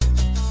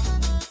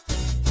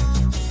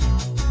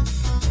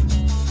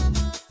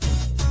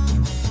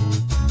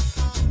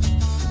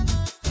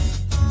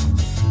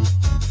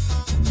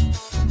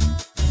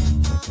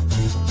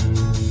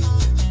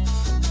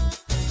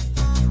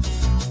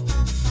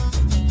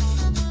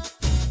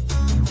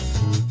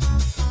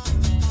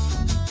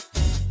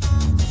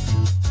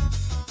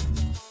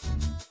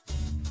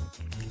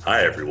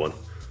Hi, everyone.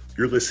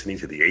 You're listening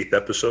to the 8th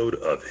episode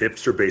of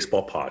Hipster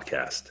Baseball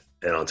Podcast.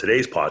 And on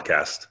today's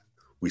podcast,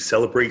 we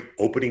celebrate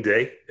opening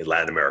day in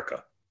Latin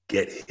America,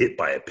 get hit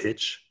by a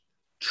pitch,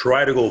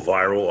 try to go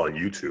viral on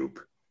YouTube,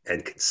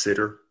 and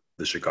consider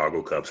the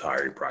Chicago Cubs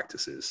hiring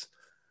practices.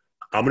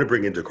 I'm going to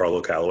bring in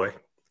DeCarlo Calloway,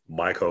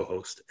 my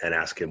co-host, and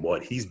ask him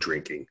what he's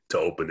drinking to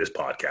open this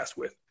podcast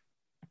with.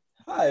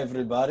 Hi,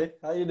 everybody.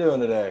 How you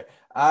doing today?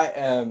 I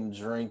am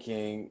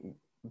drinking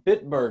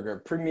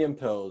Bitburger Premium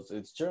Pils.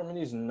 It's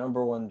Germany's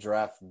 #1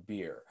 draft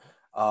beer.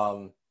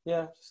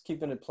 Just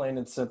keeping it plain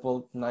and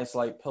simple. Nice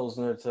light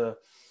Pilsner to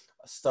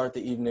start the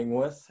evening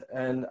with,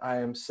 and I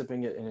am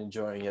sipping it and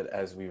enjoying it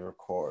as we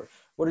record.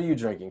 What are you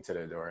drinking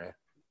today, Dorian?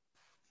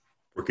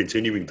 We're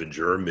continuing the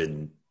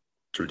German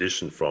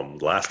tradition from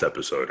last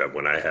episode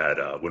when I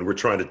had, I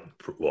was trying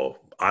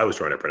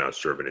to pronounce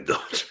German and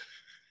Dutch.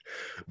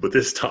 But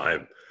this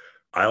time,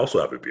 I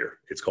also have a beer.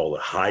 It's called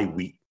a High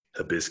Wheat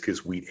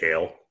Hibiscus Wheat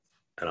Ale,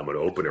 and I'm going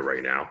to open it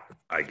right now.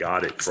 I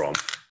got it from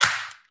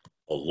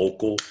a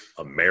local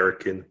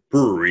American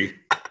brewery.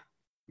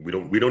 We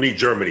don't need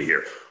Germany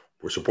here.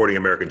 We're supporting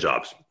American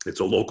jobs. It's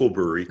a local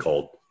brewery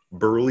called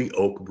Burley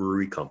Oak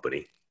Brewery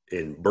Company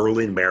in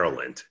Berlin,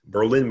 Maryland.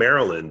 Berlin,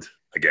 Maryland,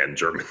 again,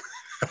 German.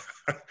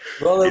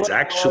 Well, it's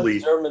actually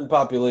German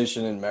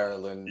population in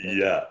Maryland.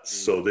 Yeah.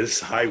 So this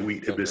High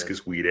Wheat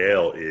Hibiscus Wheat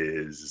Ale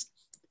is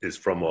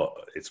from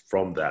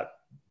that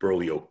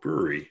Burley Oak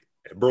Brewery.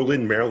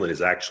 Berlin, Maryland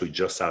is actually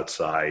just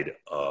outside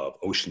of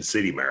Ocean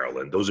City,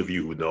 Maryland. Those of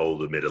you who know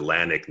the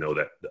Mid-Atlantic know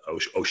that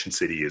Ocean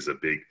City is a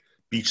big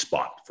beach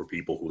spot for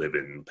people who live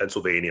in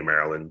Pennsylvania,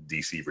 Maryland,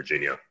 DC,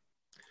 Virginia.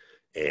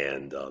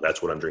 And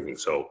that's what I'm drinking.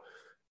 So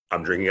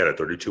I'm drinking at a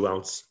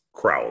 32-ounce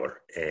crowler.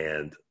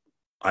 And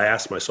I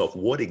asked myself,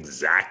 what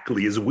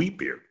exactly is a wheat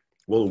beer?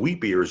 Well, a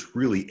wheat beer is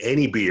really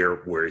any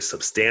beer where a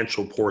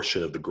substantial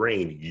portion of the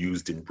grain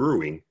used in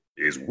brewing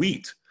is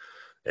wheat.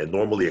 And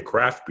normally a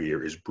craft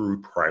beer is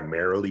brewed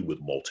primarily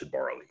with malted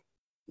barley.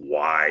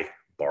 Why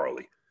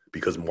barley?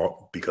 Because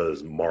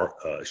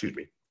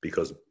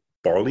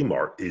barley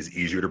malt is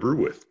easier to brew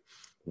with.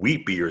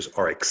 Wheat beers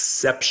are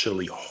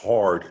exceptionally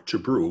hard to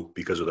brew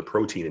because of the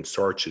protein and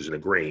starches in a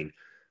grain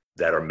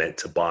that are meant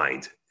to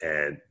bind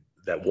and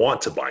that want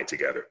to bind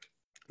together.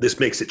 This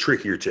makes it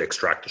trickier to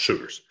extract the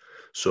sugars.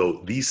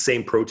 So these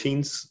same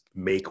proteins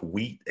make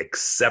wheat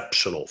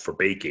exceptional for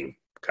baking,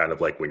 kind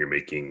of like when you're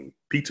making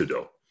pizza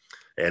dough.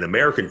 And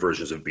American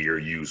versions of beer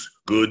use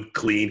good,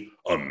 clean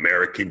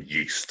American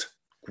yeast.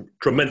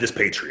 Tremendous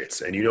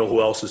patriots. And you know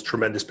who else is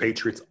tremendous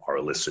patriots?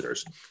 Our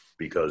listeners.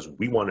 Because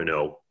we want to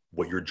know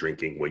what you're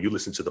drinking when you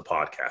listen to the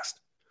podcast.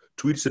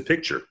 Tweet us a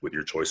picture with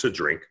your choice of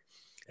drink,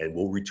 and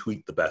we'll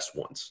retweet the best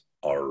ones.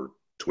 Our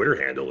Twitter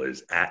handle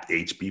is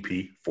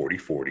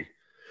 @HBP4040.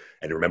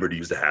 And remember to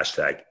use the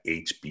hashtag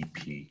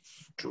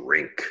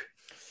HBPDrink.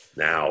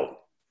 Now,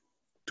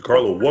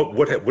 DeCarlo,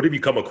 what have you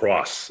come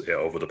across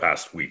over the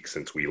past week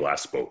since we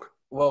last spoke?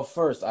 Well,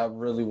 first, I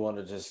really want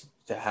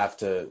to have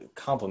to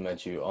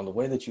compliment you on the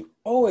way that you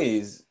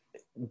always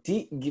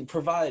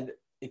provide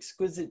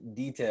exquisite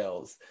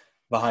details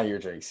behind your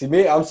drink. See,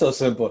 me, I'm so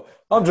simple.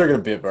 I'm drinking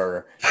a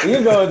Bitburger.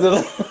 You go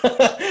into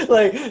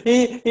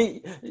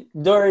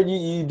Dorian,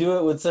 you do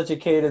it with such a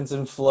cadence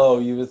and flow.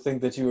 You would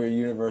think that you were a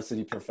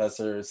university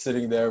professor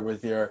sitting there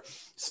with your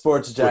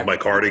sports jacket. With my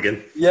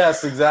cardigan.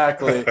 Yes,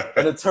 exactly.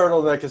 And a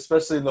turtleneck,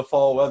 especially in the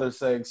fall weather,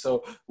 saying,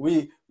 so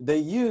they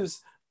use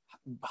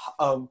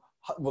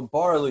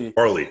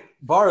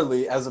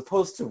barley as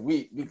opposed to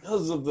wheat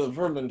because of the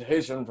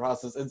fermentation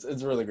process.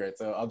 It's really great.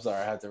 So I'm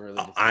sorry, I had to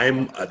really.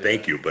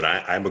 Thank you, but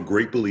I'm a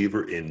great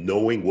believer in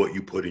knowing what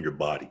you put in your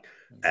body.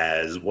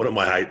 As one of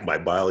my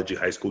biology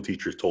high school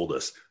teachers told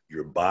us,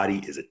 your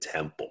body is a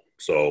temple.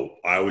 So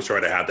I always try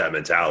to have that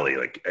mentality.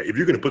 Like, if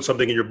you're going to put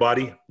something in your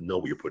body, know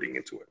what you're putting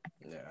into it.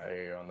 Yeah, I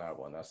hear you on that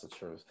one. That's the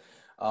truth.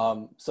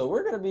 So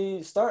we're going to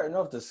be starting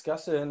off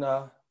discussing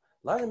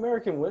Latin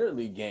American Winter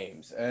League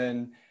games,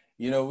 and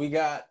we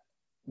have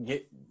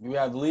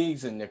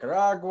leagues in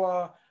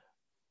Nicaragua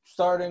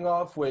starting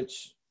off,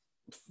 which,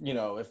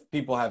 if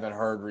people haven't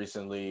heard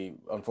recently,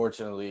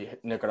 unfortunately,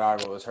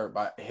 Nicaragua was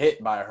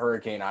hit by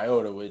Hurricane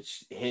Iota,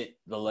 which hit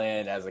the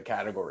land as a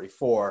Category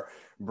 4,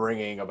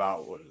 bringing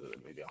about,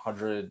 maybe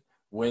 100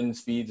 wind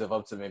speeds of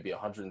up to maybe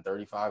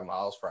 135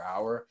 miles per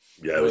hour.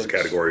 Yeah, it was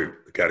Category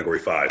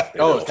 5.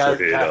 Oh, it's Cat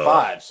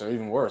 5, so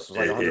even worse. It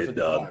was like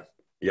 155.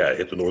 It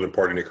hit the northern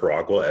part of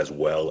Nicaragua as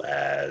well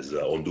as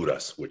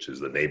Honduras, which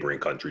is the neighboring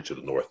country to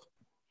the north.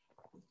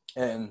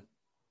 And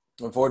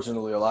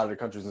unfortunately, a lot of the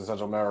countries in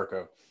Central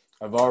America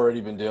have already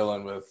been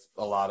dealing with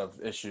a lot of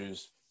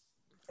issues.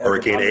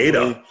 Hurricane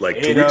Ada, 2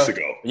 weeks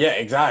ago. Yeah,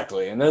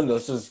 exactly. And then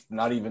let's just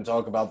not even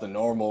talk about the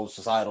normal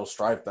societal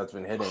strife that's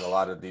been hitting a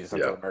lot of these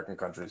Central American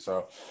countries.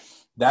 So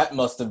that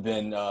must have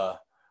been a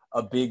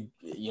big,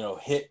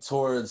 hit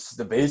towards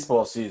the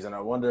baseball season.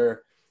 I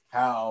wonder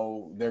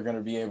how they're going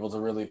to be able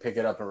to really pick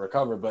it up and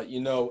recover. But,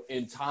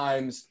 in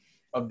times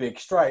of big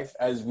strife,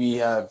 as we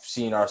have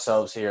seen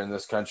ourselves here in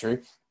this country,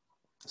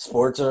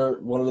 sports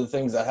are one of the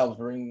things that helps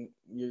bring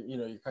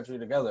your country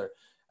together.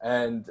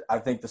 And I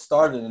think the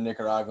start of the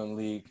Nicaraguan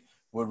League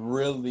would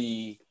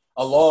really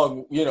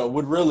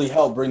would really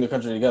help bring the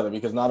country together,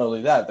 because not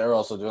only that, they're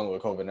also dealing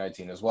with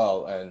COVID-19 as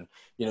well. And,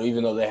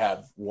 even though they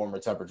have warmer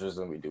temperatures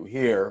than we do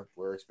here,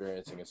 we're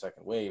experiencing a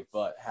second wave,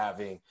 but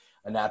having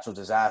two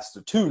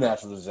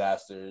natural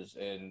disasters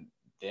in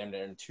damn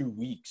near in 2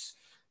 weeks,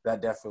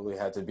 that definitely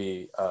had to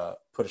be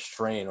put a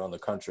strain on the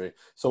country.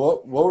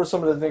 So what were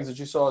some of the things that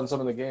you saw in some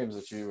of the games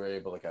that you were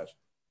able to catch?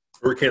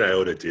 Hurricane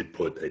Iota did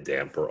put a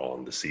damper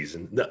on the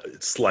season. No,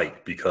 it's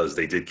slight, because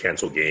they did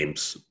cancel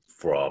games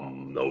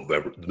from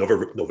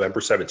November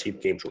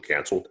 17th. Games were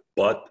canceled,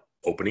 but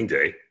opening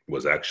day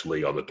was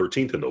actually on the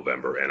 13th of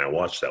November, and I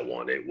watched that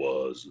one. It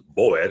was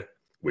Boer,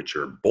 which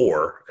are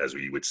Boer, as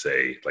we would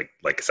say,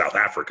 like South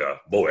Africa.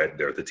 Boer,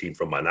 they're the team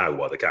from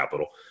Managua, the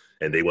capital,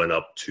 and they went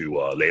up to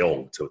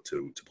León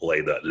to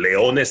play the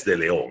Leones de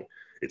León.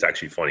 It's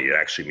actually funny. It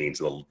actually means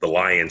the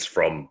Lions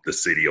from the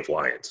city of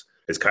Lions.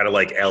 It's kind of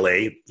like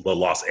LA, the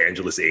Los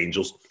Angeles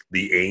Angels,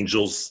 the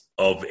Angels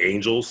of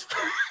Angels,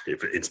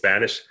 in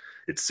Spanish.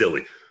 It's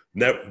silly.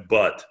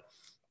 But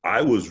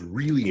I was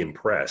really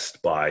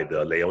impressed by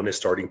the Leones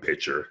starting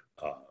pitcher,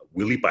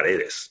 Willy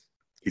Paredes.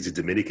 He's a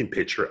Dominican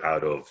pitcher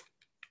out of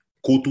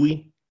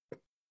Cutuy,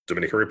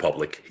 Dominican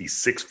Republic. He's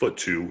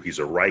 6'2". He's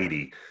a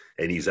righty,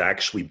 and he's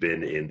actually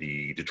been in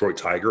the Detroit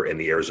Tiger and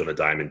the Arizona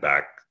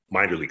Diamondback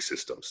minor league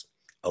systems.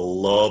 I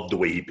loved the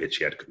way he pitched.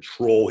 He had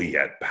control. He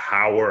had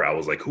power. I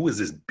was like, who is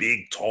this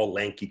big, tall,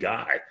 lanky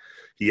guy?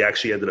 He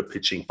actually ended up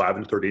pitching 5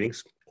 1/3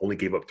 innings, only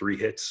gave up 3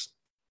 hits,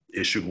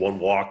 issued 1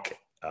 walk,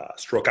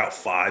 struck out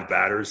 5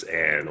 batters,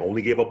 and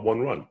only gave up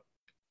 1 run.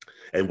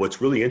 And what's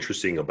really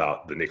interesting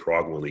about the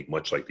Nicaraguan League,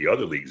 much like the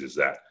other leagues, is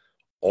that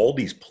all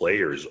these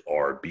players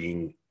are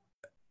being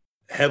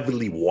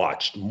heavily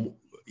watched,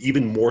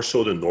 even more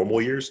so than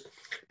normal years,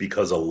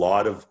 because a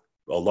lot of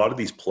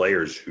these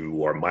players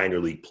who are minor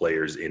league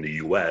players in the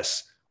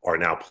U.S. are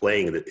now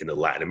playing in the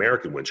Latin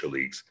American winter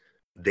leagues.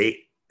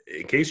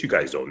 In case you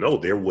guys don't know,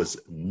 there was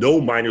no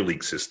minor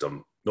league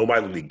system, no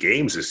minor league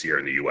games this year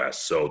in the U.S.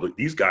 So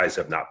these guys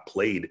have not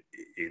played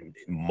in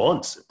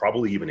months,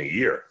 probably even a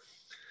year.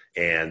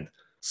 And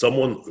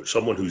someone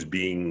who's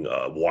being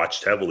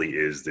watched heavily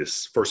is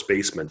this first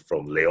baseman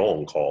from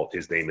León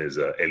his name is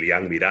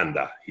Elian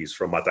Miranda. He's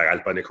from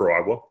Matagalpa,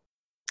 Nicaragua.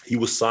 He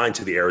was signed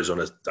to the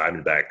Arizona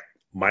Diamondback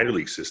minor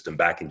league system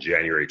back in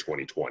January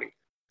 2020.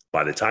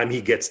 By the time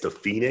he gets to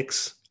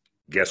Phoenix,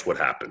 guess what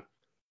happened?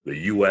 The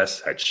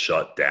U.S. had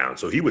shut down.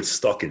 So he was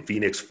stuck in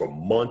Phoenix for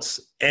months,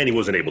 and he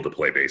wasn't able to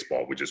play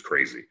baseball, which is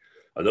crazy.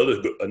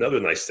 Another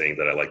nice thing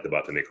that I liked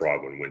about the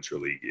Nicaraguan Winter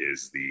League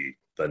is the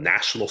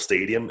national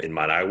stadium in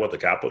Managua, the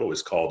capital,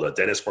 is called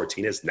Dennis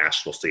Martinez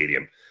National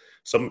Stadium.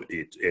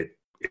 The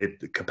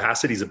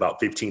capacity is about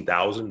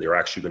 15,000. They're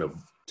actually going to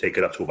take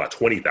it up to about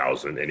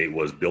 20,000, and it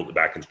was built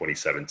back in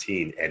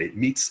 2017, and it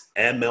meets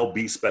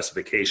MLB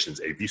specifications.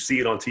 If you see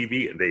it on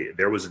TV,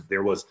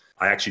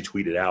 I actually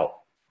tweeted out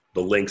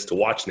the links to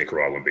watch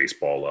Nicaraguan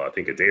baseball, I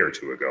think a day or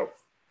two ago.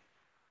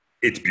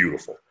 It's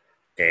beautiful.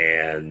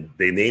 And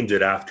they named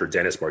it after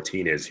Dennis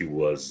Martinez, who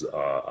was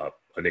a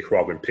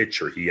Nicaraguan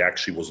pitcher. He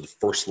actually was the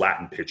first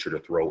Latin pitcher to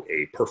throw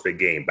a perfect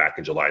game back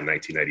in July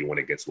 1991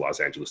 against the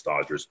Los Angeles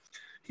Dodgers.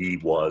 He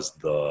had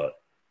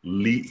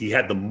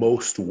the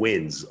most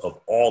wins of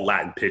all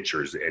Latin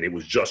pitchers, and it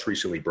was just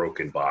recently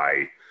broken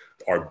by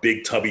our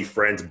big tubby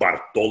friend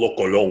Bartolo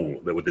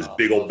Colon with his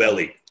big old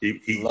belly.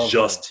 He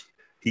just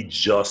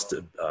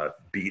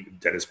beat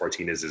Dennis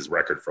Martinez's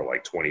record for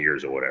like 20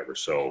 years or whatever.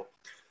 So,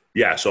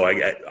 yeah, so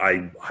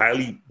I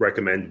highly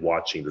recommend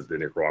watching the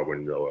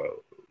Nicaraguan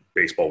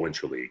Baseball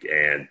Winter League.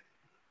 And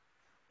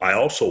I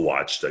also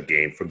watched a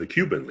game from the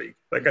Cuban League.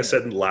 Like I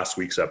said in last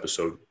week's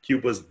episode,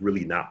 Cuba's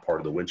really not part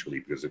of the Winter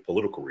League because of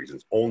political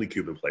reasons. Only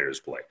Cuban players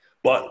play.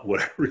 But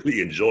what I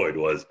really enjoyed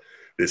was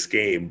this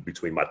game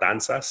between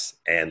Matanzas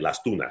and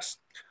Las Tunas.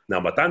 Now,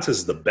 Matanzas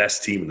is the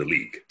best team in the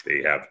league.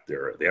 They have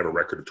a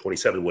record of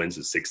 27 wins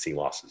and 16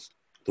 losses.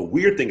 The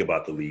weird thing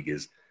about the league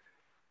is,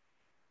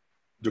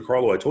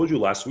 DeCarlo, I told you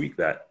last week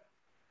that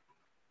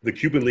the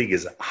Cuban League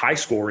is high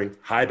scoring,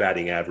 high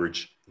batting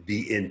average.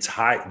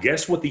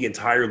 Guess what the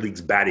entire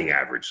league's batting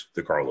average,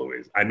 DeCarlo,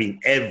 is? I mean,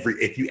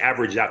 if you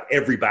average out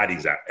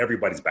everybody's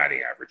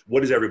batting average.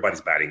 What is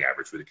everybody's batting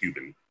average for the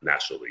Cuban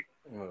National League?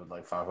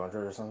 Like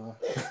 500 or something?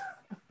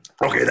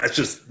 Okay, that's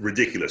just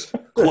ridiculous.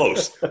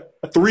 Close.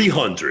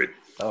 300.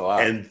 Oh, wow.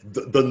 And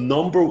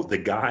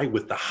the guy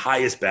with the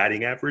highest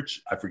batting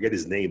average, I forget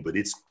his name, but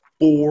it's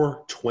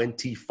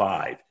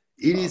 425.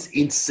 It is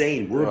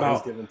insane.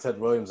 He's giving Ted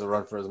Williams a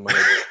run for his money.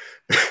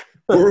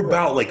 We're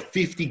about like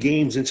 50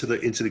 games into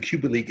the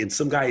Cuban League, and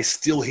some guy is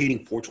still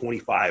hitting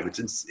 425.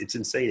 It's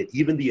insane.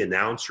 Even the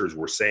announcers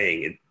were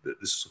saying, and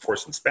this is of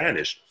course in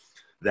Spanish,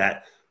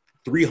 that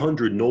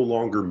 300 no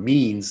longer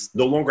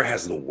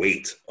has the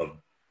weight of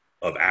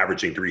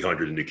averaging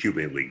 300 in the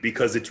Cuban League,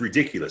 because it's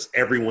ridiculous.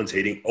 Everyone's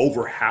hitting.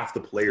 Over half the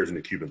players in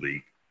the Cuban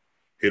League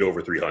hit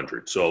over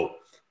 300. So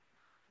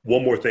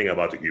one more thing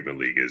about the Cuban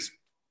League is,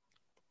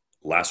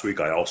 last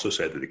week I also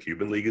said that the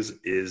Cuban League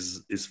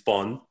is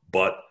fun,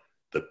 but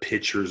the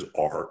pitchers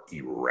are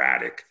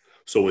erratic.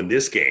 So in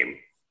this game,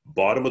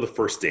 bottom of the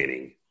first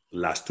inning,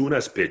 Las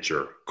Tunas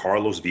pitcher,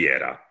 Carlos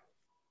Vieira,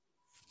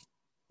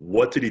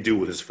 what did he do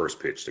with his first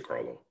pitch to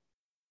Carlo?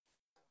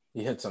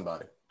 He hit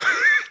somebody.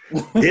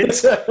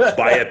 Hit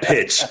by a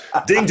pitch.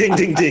 Ding, ding,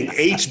 ding, ding.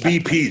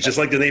 HBP, just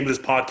like the name of this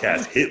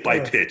podcast, hit by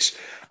pitch.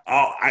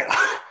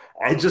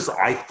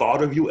 I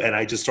thought of you and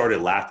I just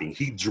started laughing.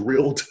 He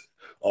drilled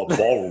a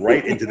ball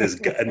right into this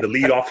guy and the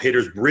leadoff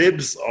hitter's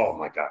ribs. Oh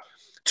my God.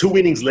 2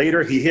 innings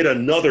later, he hit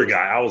another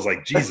guy. I was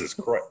like, Jesus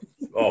Christ.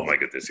 Oh my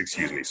goodness.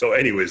 Excuse me. So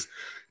anyways,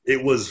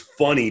 it was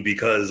funny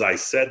because I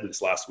said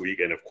this last week.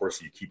 And of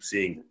course you keep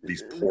seeing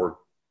these poor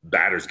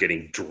batters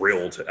getting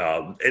drilled.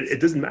 And it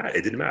doesn't matter.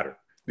 It didn't matter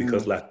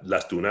because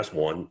Las Tunas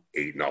won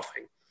 8-0.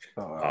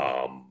 Oh,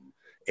 wow.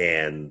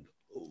 And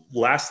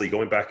lastly,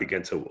 going back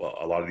again to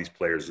a lot of these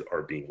players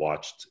are being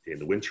watched in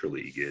the Winter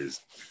League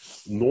is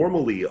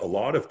normally a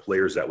lot of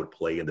players that would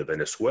play in the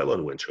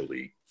Venezuelan Winter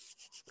League,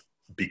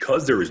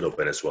 because there is no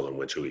Venezuelan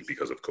Winter League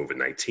because of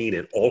COVID-19,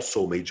 and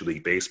also Major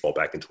League Baseball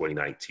back in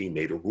 2019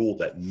 made a rule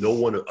that no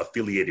one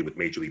affiliated with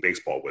Major League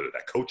Baseball, whether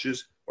that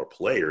coaches or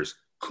players,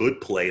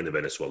 could play in the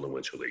Venezuelan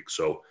Winter League.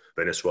 So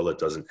Venezuela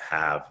doesn't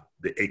have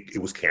 –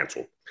 it was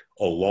canceled,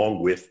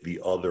 along with the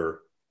other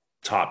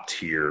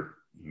top-tier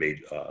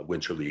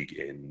Winter League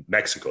in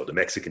Mexico, the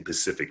Mexican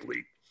Pacific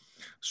League.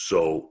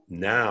 So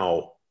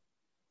now –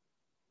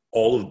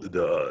 all of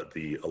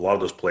a lot of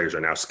those players are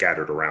now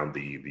scattered around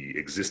the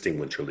existing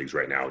winter leagues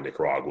right now in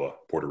Nicaragua,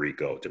 Puerto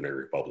Rico, Dominican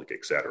Republic,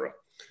 etc.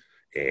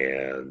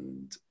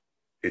 And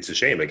it's a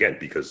shame again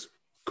because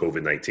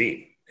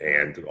COVID-19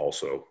 and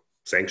also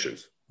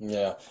sanctions.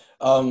 Yeah.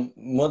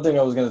 One thing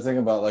I was going to think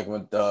about, like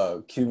with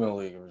the Cuban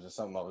League, or just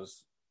something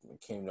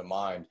came to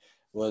mind,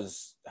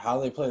 was how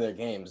they play their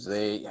games.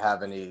 They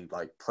have any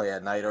like play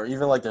at night or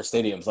even like their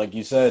stadiums, like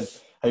you said.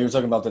 How you were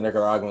talking about the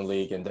Nicaraguan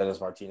League and Dennis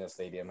Martinez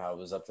Stadium, how it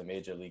was up to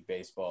Major League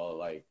Baseball,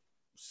 like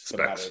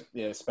specs.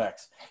 Yeah,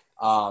 specs.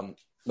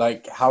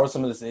 Like, how are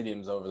some of the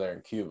stadiums over there in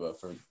Cuba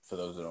for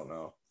those who don't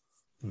know?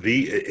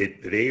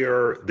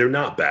 They're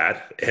not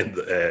bad, and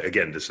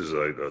again, this is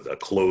a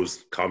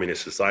closed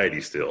communist society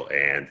still,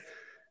 and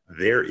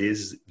there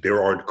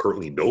are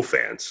currently no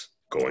fans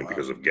going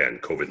because of, again,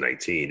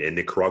 COVID-19. In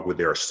Nicaragua,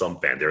 there are some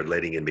fans. They're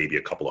letting in maybe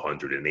a couple of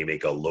hundred, and they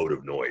make a load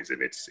of noise,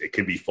 and it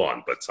can be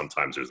fun, but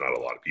sometimes there's not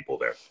a lot of people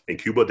there. In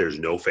Cuba, there's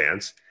no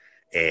fans,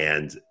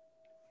 and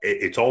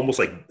it's almost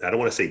like, I don't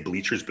want to say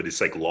bleachers, but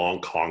it's like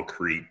long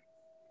concrete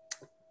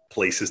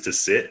places to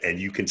sit, and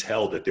you can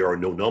tell that there are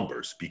no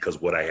numbers, because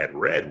what I had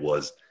read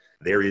was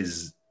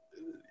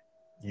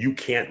you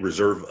can't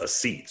reserve a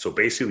seat. So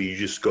basically you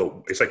just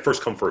go, it's like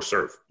first come, first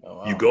serve. Oh,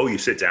 wow. You go, you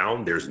sit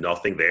down, there's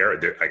nothing there.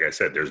 Like I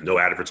said, there's no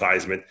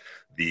advertisement.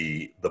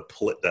 The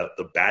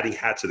batting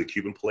hats of the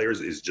Cuban players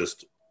is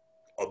just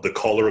the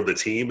color of the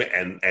team.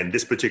 And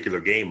this particular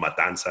game,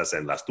 Matanzas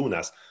and Las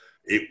Tunas,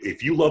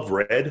 if you love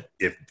red,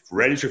 if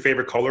red is your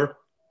favorite color,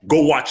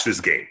 go watch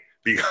this game,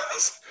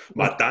 because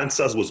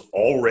Matanzas was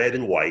all red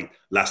and white.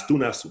 Las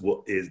Tunas,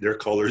 their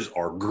colors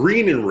are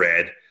green and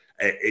red.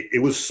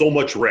 It was so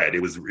much red.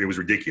 It was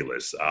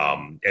ridiculous.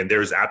 And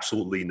there's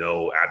absolutely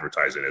no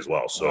advertising as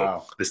well. So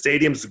wow. The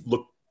stadiums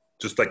look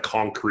just like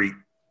concrete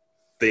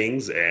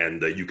things.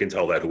 And you can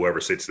tell that whoever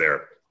sits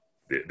there,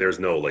 there's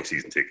no like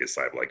season tickets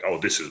type, like, oh,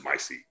 this is my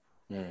seat.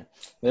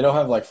 They don't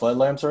have like flood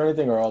lamps or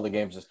anything, or all the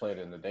games just played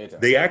in the daytime?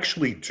 They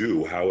actually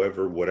do.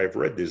 However, what I've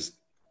read is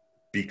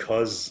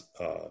because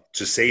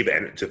to save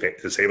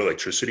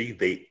electricity,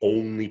 they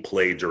only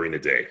play during the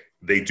day.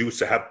 They do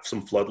have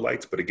some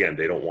floodlights, but again,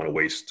 they don't want to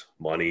waste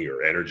money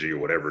or energy or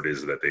whatever it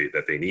is that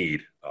they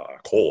need.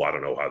 Coal, I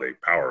don't know how they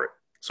power it.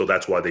 So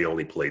that's why they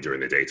only play during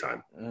the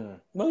daytime.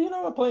 Well, you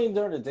know what? Playing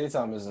during the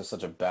daytime isn't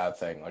such a bad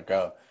thing. Like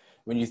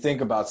when you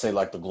think about, say,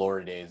 like the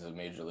glory days of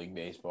Major League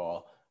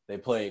Baseball, they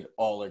played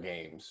all their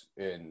games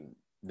in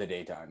the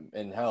daytime.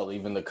 And hell,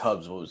 even the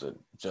Cubs, what was it?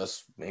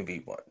 Just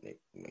maybe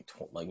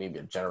maybe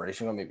a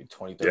generation ago, maybe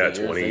 20, 30 years.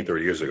 20,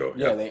 30 years ago.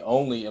 Yeah, they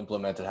only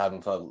implemented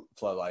having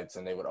floodlights,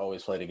 and they would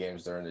always play the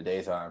games during the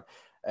daytime.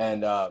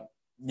 And,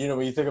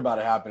 when you think about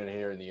it happening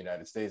here in the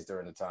United States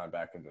during the time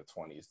back in the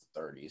 20s,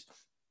 the 30s,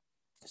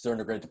 it's during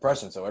the Great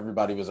Depression. So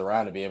everybody was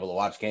around to be able to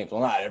watch games.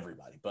 Well, not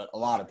everybody, but a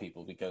lot of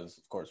people, because,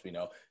 of course, we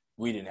know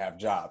we didn't have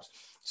jobs.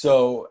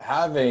 So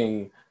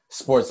having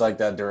sports like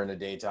that during the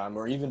daytime,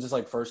 or even just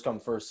like first come,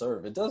 first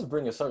serve, it does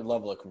bring a certain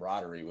level of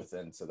camaraderie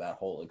within to that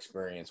whole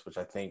experience, which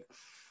I think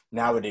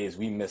nowadays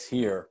we miss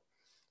here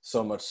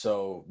so much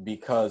so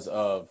because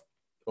of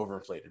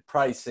overinflated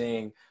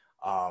pricing,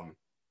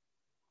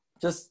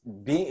 just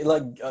being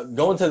like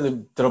going to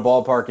the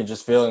ballpark and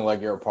just feeling like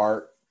you're a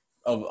part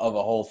of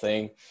a whole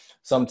thing.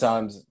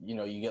 Sometimes,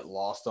 you get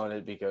lost on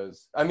it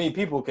because,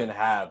 people can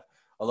have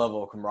a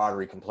level of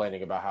camaraderie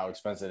complaining about how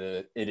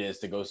expensive it is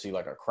to go see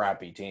like a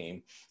crappy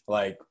team.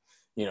 Like,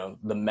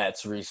 the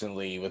Mets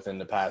recently within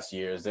the past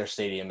years, their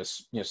stadium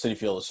is, Citi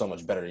Field is so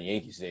much better than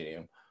Yankee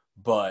Stadium,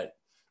 but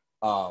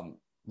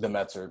the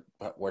Mets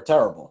were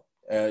terrible.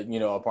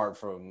 apart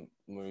from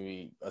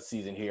maybe a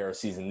season here, a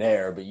season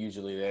there, but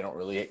usually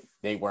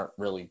they weren't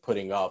really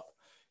putting up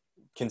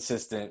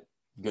consistent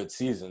good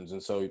seasons.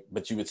 And so,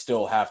 but you would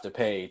still have to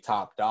pay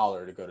top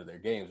dollar to go to their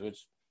games,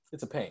 which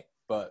it's a pain,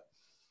 but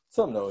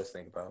something to always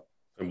think about.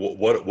 And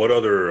what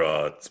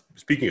other,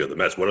 speaking of the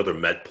Mets, what other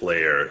Met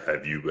player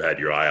have you had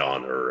your eye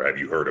on or have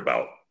you heard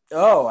about?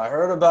 Oh, I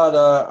heard about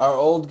our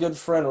old good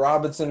friend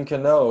Robinson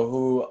Cano,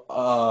 who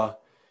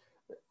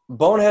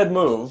bonehead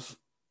move,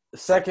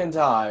 second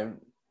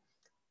time,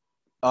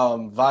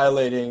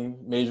 violating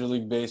Major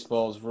League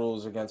Baseball's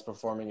rules against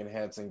performing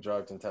enhancing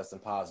drugs and testing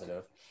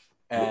positive.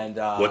 And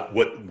what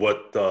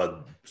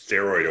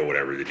steroid or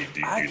whatever did he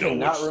do? I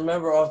cannot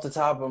remember off the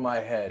top of my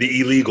head. The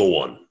illegal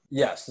one.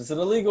 Yes, it's an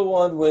illegal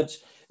one which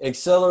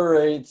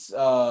accelerates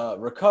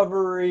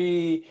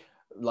recovery,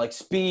 like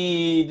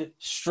speed,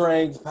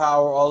 strength,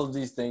 power, all of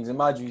these things. And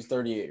mind you, he's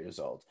 38 years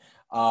old.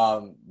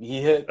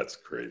 That's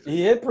crazy.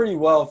 He hit pretty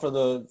well for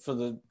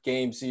the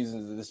game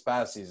seasons this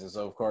past season,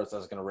 so of course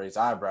that's going to raise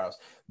eyebrows.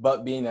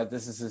 But being that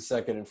this is his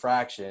second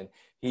infraction,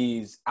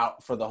 he's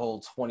out for the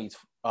whole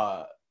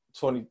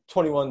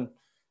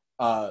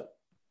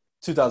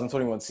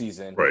 2021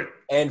 season, right?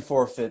 And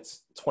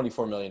forfeits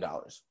 $24 million.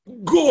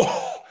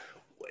 Go.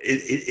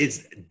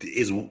 It's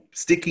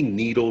sticking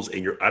needles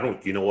in your.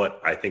 You know what?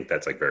 I think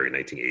that's like very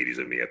 1980s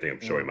of me. I think I'm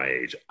showing my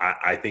age.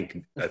 I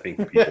think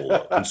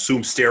people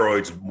consume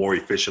steroids more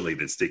efficiently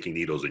than sticking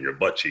needles in your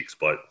butt cheeks.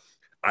 But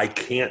I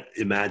can't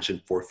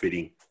imagine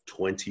forfeiting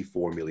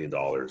 $24 million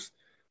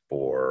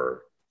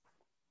for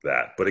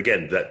that. But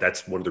again,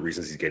 that's one of the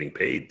reasons he's getting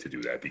paid to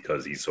do that,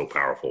 because he's so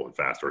powerful and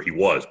fast, or he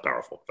was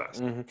powerful and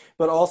fast. Mm-hmm.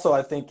 But also,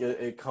 I think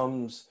it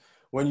comes.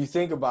 When you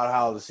think about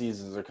how the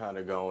seasons are kind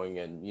of going,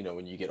 and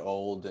when you get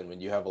old and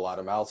when you have a lot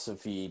of mouths to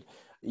feed,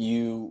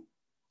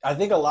 I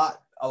think a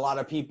lot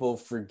of people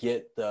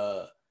forget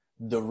the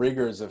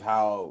rigors of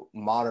how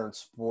modern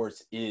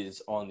sports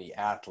is on the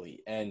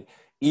athlete. And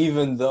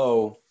even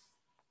though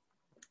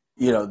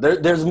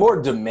there's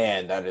more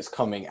demand that is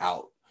coming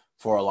out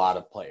for a lot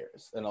of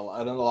players and a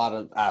lot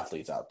of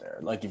athletes out there.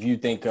 Like if you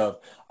think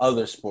of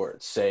other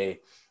sports,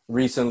 say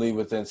recently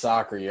within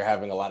soccer, you're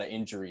having a lot of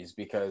injuries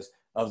because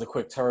of the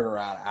quick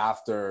turnaround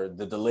after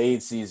the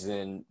delayed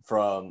season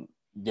from,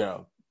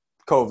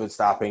 COVID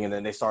stopping, and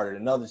then they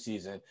started another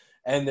season,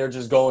 and they're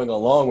just going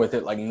along with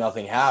it like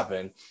nothing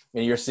happened.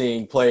 And you're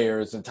seeing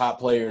players and top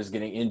players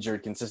getting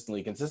injured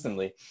consistently.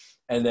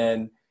 And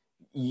then,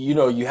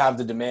 you have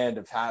the demand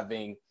of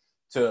having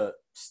to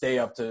stay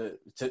to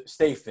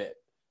stay fit,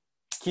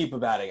 keep a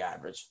batting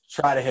average,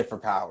 try to hit for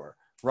power,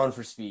 run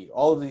for speed,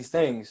 all of these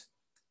things.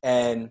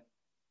 And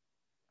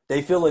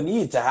they feel a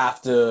need to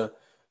have to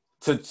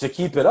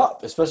keep it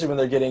up, especially when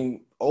they're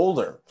getting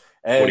older.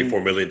 And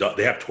 $24 million.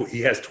 He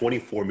has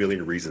 24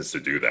 million reasons to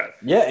do that.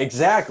 Yeah,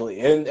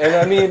 exactly. And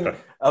I mean,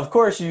 of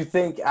course, you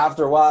think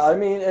after a while. I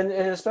mean, and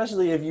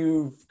especially if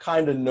you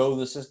kind of know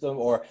the system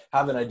or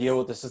have an idea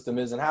what the system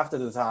is. And half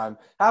the time,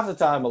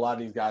 a lot of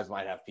these guys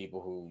might have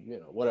people who,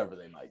 whatever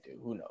they might do,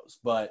 who knows.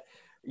 But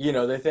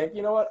they think,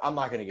 you know what, I'm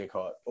not going to get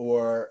caught,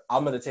 or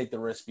I'm going to take the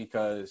risk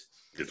because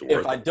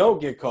if I don't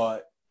get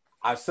caught,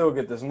 I still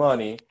get this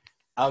money.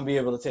 I'll be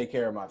able to take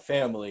care of my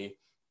family,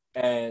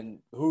 and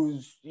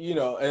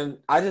and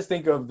I just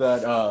think of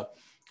that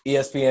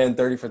ESPN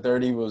 30 for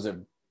 30 was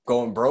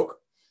going broke,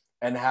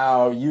 and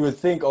how you would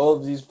think all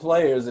of these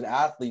players and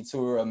athletes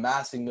who are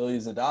amassing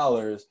millions of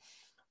dollars,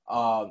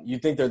 you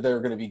think that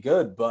they're going to be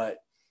good, but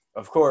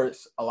of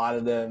course, a lot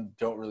of them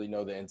don't really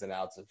know the ins and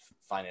outs of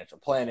financial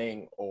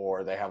planning,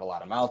 or they have a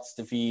lot of mouths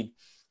to feed,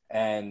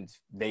 and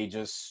they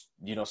just,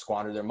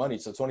 squander their money.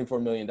 So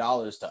 $24 million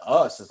to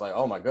us is like,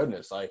 oh my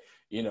goodness, like,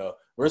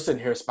 we're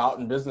sitting here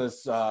spouting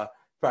business,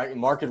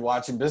 market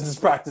watching business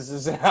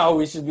practices and how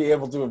we should be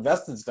able to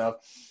invest in stuff.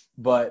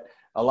 But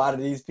a lot of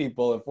these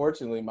people,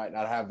 unfortunately, might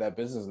not have that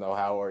business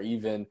know-how, or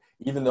even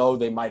though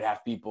they might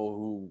have people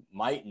who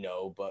might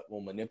know, but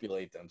will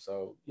manipulate them.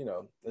 So,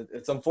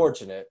 it's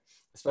unfortunate,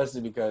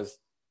 especially because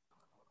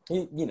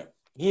he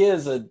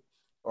is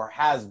or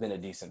has been a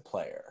decent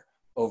player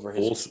over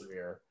his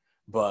career,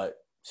 but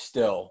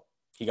still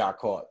he got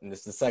caught. And this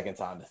is the second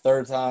time. The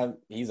third time,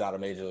 he's out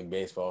of Major League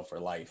Baseball for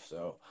life.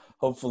 So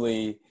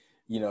hopefully,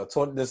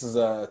 this is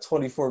a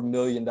 $24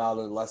 million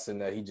lesson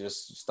that he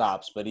just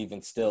stops. But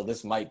even still,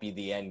 this might be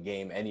the end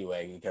game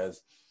anyway,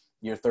 because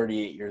you're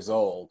 38 years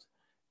old.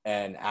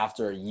 And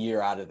after a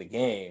year out of the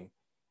game,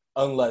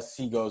 unless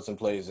he goes and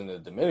plays in the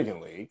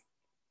Dominican League.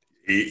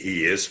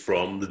 He is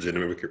from the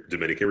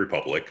Dominican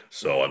Republic.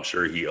 So I'm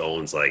sure he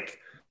owns like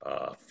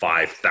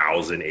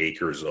 5,000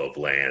 acres of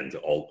land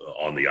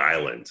on the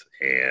island,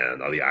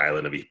 and on the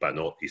island of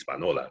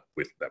Hispaniola,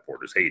 that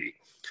borders Haiti.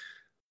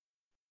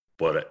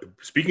 But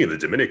speaking of the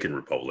Dominican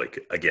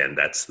Republic, again,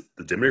 that's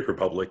the Dominican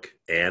Republic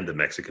and the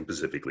Mexican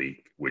Pacific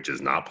League, which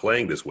is not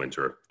playing this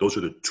winter. Those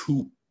are the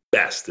two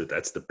best.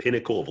 That's the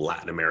pinnacle of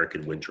Latin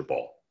American winter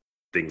ball.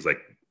 Things like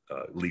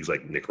leagues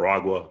like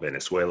Nicaragua,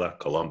 Venezuela,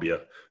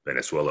 Colombia.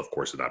 Venezuela, of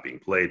course, is not being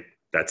played.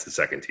 That's the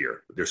second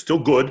tier. They're still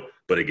good,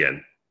 but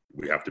again,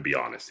 we have to be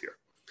honest here.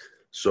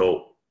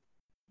 So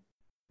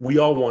we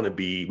all want to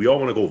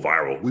go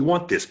viral. We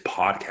want this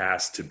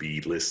podcast to be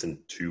listened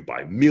to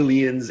by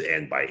millions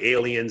and by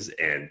aliens.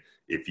 And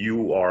if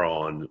you are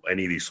on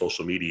any of these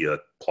social media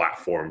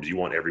platforms, you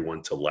want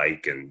everyone to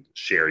like and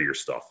share your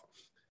stuff.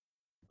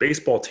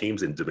 Baseball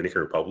teams in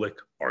Dominican Republic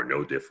are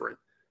no different.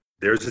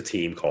 There's a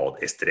team called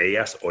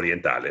Estrellas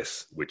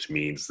Orientales, which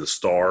means the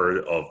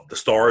stars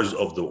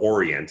of the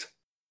Orient.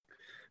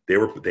 They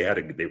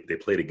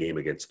played a game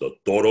against the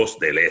Toros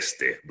del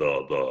Este,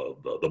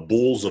 the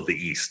Bulls of the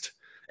East.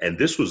 And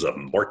this was a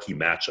marquee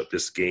matchup.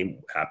 This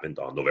game happened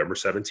on November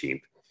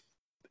 17th.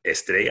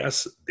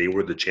 Estrellas, they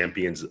were the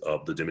champions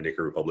of the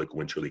Dominican Republic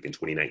Winter League in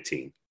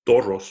 2019.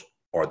 Toros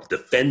are the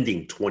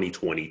defending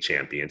 2020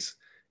 champions.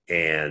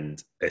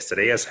 And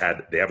Estrellas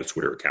they have a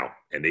Twitter account,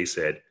 and they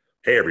said,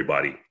 "Hey,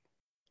 everybody,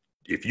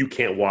 if you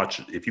can't watch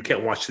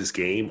this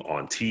game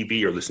on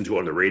TV or listen to it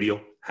on the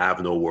radio,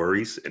 have no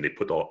worries." And they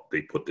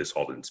put this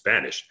all in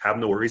Spanish. Have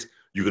no worries.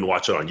 You can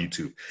watch it on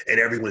YouTube. And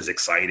everyone's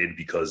excited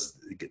because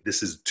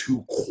this is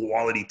two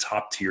quality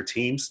top tier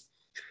teams.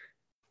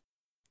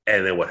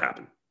 And then what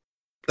happened?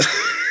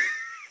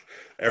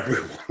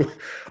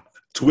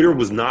 Twitter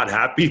was not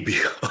happy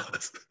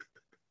because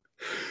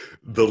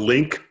the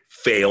link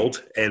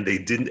failed and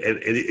it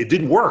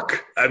didn't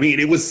work. I mean,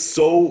 it was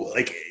so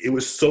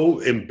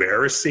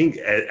embarrassing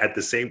at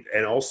the same,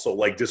 and also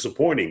like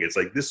disappointing. It's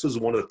like, this was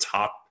one of the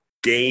top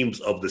games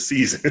of the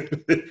season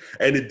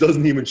and it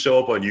doesn't even show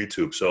up on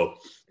YouTube. So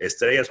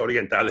Estrellas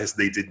Orientales,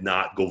 they did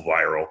not go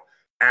viral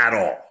at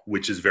all,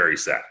 which is very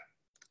sad.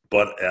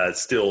 But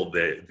still,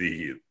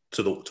 to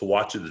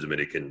watch the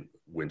Dominican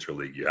Winter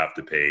League, you have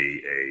to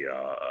pay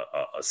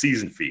a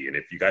season fee. And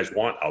if you guys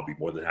want, I'll be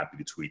more than happy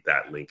to tweet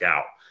that link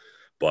out.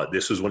 But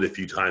this was one of the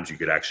few times you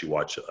could actually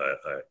watch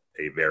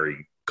a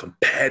very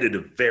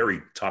competitive,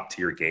 very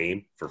top-tier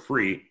game for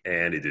free,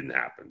 and it didn't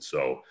happen.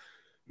 So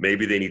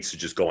maybe they need to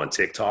just go on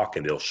TikTok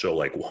and they'll show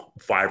like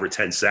 5 or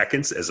 10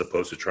 seconds as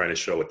opposed to trying to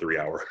show a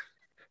 3-hour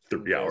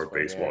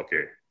baseball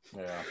game.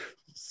 Yeah.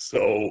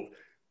 So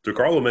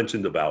DeCarlo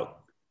mentioned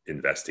about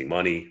investing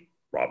money.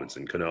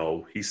 Robinson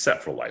Cano, he's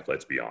set for life,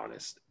 let's be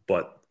honest.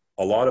 But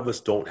a lot of us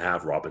don't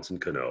have Robinson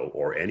Cano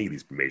or any of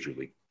these major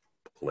league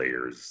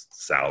players'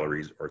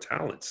 salaries or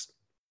talents.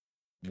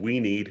 We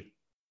need,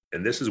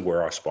 and this is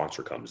where our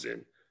sponsor comes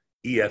in,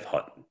 EF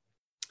Hutton.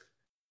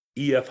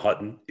 EF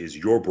Hutton is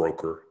your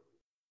broker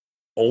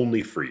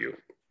only for you,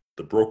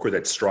 the broker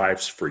that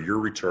strives for your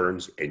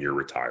returns and your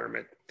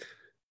retirement.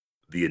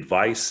 The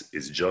advice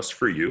is just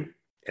for you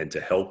and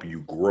to help you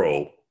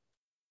grow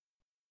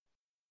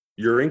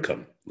your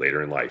income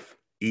later in life.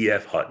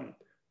 EF Hutton.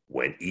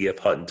 When EF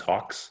Hutton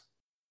talks,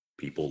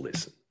 people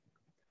listen.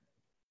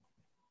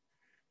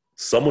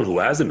 Someone who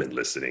hasn't been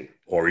listening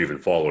or even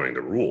following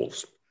the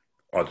rules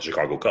are the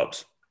Chicago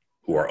Cubs,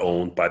 who are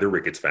owned by the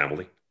Ricketts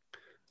family.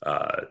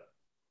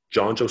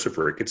 John Joseph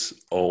Ricketts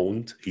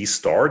he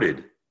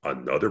started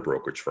another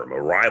brokerage firm,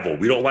 a rival.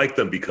 We don't like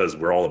them because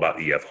we're all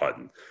about EF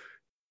Hutton.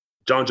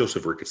 John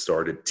Joseph Ricketts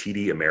started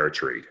TD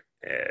Ameritrade,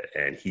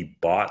 and he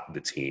bought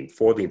the team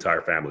for the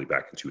entire family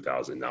back in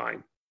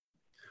 2009.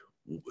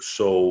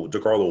 So,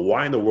 DeCarlo,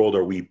 why in the world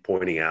are we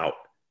pointing out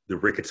the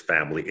Ricketts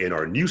family in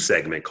our new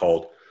segment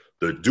called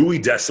the Dewey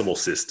Decimal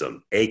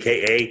System,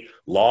 a.k.a.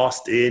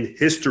 Lost in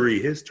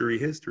History?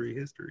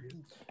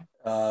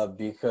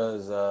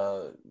 Because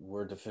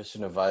we're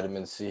deficient of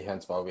vitamin C,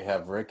 hence why we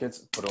have rickets.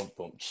 Boom.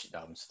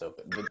 No, I'm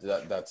stupid.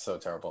 That's so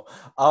terrible.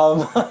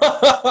 I'm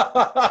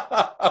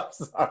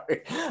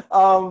sorry.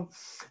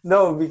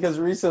 No, because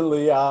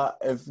recently,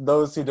 if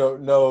those who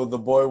don't know, the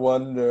boy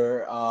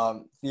wonder,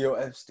 Theo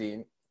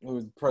Epstein, who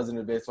was president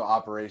of baseball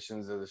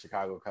operations of the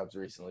Chicago Cubs,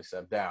 recently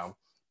stepped down.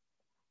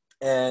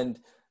 And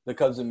the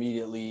Cubs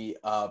immediately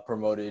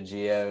promoted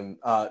Jed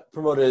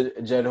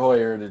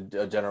Hoyer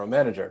to general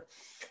manager.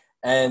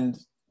 And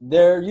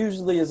there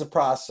usually is a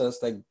process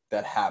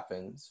that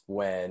happens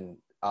when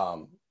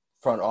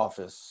front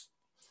office,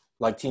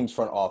 like teams'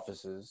 front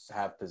offices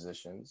have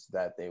positions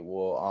that they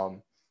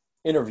will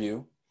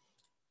interview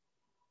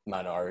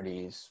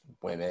minorities,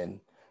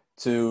 women,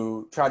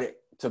 to try to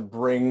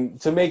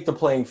make the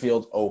playing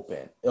field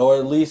open, or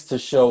at least to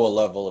show a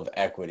level of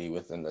equity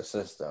within the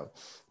system.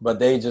 But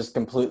they just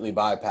completely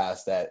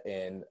bypassed that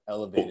and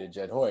elevated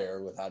Jed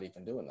Hoyer without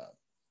even doing that.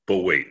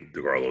 But wait,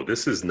 DeCarlo,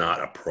 this is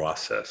not a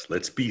process.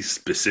 Let's be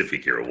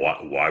specific here.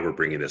 Why we're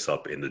bringing this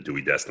up in the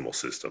Dewey Decimal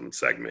System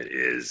segment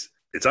is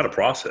it's not a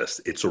process.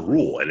 It's a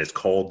rule, and it's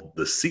called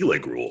the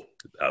Selig rule.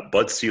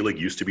 Bud Selig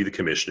used to be the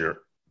commissioner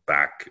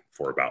back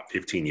for about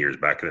 15 years,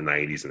 back in the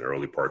 90s and the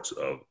early parts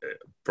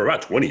for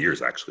about 20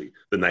 years, actually,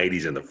 the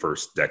 90s and the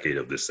first decade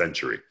of this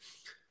century.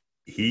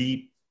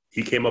 He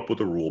came up with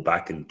a rule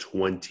back in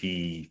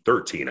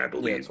 2013, I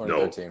believe. Yeah,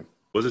 2013. No.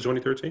 Was it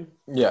 2013?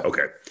 Yeah.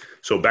 Okay.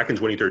 So back in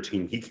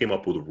 2013, he came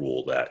up with a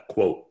rule that,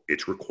 quote,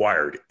 it's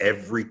required,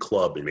 every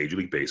club in Major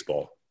League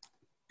Baseball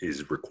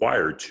is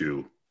required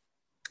to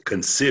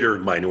consider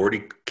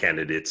minority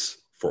candidates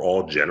for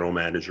all general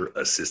manager,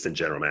 assistant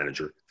general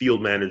manager, field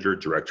manager,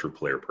 director of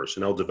player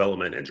personnel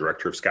development, and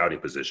director of scouting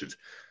positions.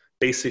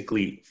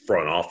 basically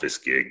front office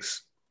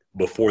gigs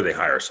before they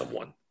hire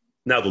someone.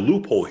 Now, the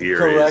loophole here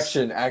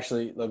Correction,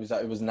 actually, let me say,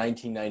 it was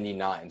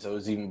 1999, so it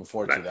was even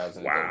before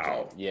 2013.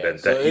 Wow. Yeah,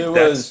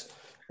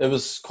 it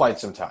was quite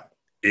some time.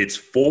 It's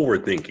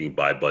forward thinking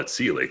by Bud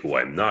Selig, who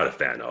I'm not a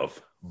fan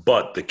of.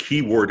 But the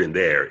key word in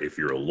there, if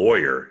you're a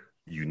lawyer,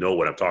 you know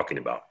what I'm talking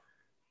about.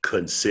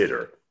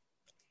 Consider.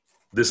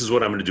 This is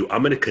what I'm going to do.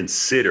 I'm going to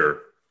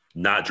consider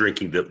not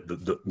drinking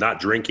not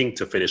drinking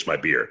to finish my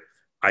beer.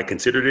 I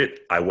considered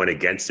it. I went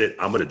against it.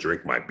 I'm going to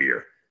drink my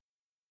beer.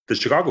 The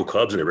Chicago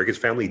Cubs and the Ricketts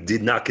family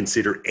did not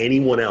consider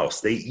anyone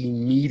else. They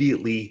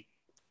immediately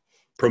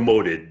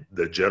promoted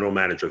the general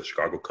manager of the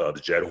Chicago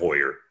Cubs, Jed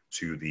Hoyer,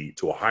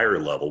 to a higher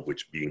level,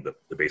 which being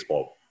the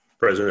baseball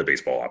president of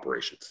baseball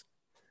operations.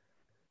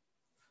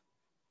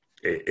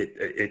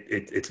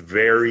 It's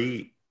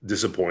very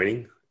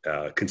disappointing,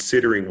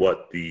 considering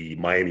what the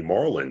Miami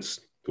Marlins,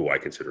 who I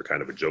consider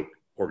kind of a joke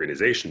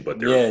organization, but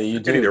they're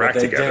getting their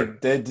act together.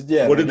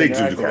 What did they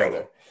do,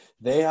 Carlo?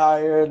 They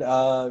hired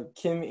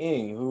Kim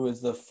Ng, who is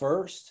the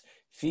first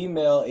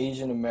female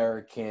Asian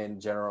American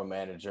general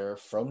manager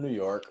from New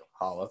York,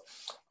 holla.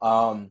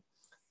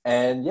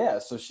 And yeah,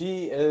 so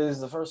she is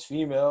the first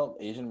female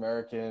Asian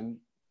American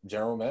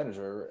general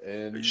manager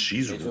in.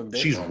 She's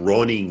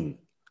running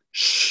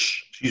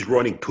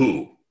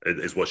poo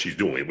is what she's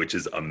doing, which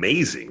is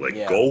amazing. Like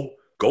go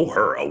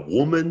her, a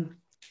woman,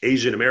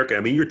 Asian American.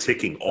 I mean, you're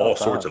ticking all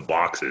sorts of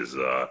boxes.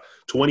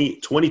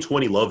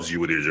 2020 loves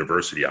you with your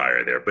diversity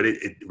hire there, but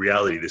in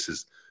reality, this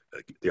is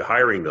the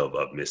hiring of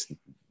Miss,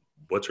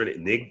 what's her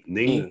name?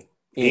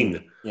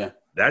 Ng. Yeah.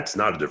 That's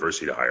not a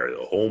diversity hire.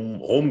 The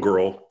home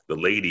girl, the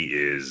lady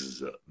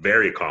is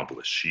very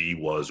accomplished. She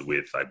was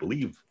with, I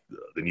believe,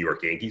 the New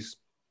York Yankees,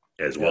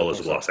 as well as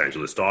the Los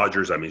Angeles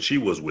Dodgers. I mean, she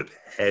was with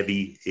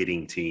heavy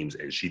hitting teams,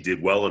 and she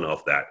did well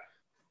enough that,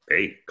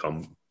 hey,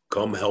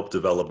 come help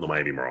develop the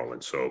Miami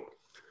Marlins. So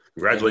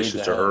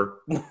congratulations to her.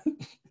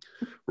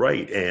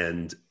 Right.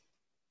 And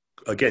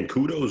again,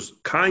 kudos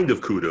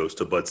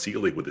to Bud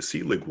Selig with the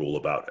Selig rule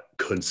about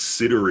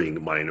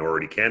considering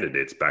minority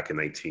candidates back in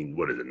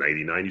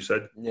 99 you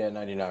said? Yeah,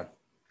 99.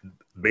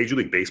 Major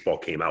League Baseball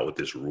came out with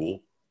this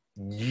rule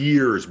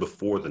years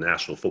before the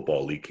National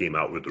Football League came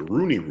out with the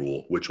Rooney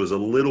Rule, which was a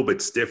little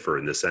bit stiffer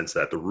in the sense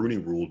that the Rooney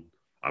Rule,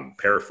 I'm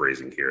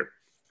paraphrasing here,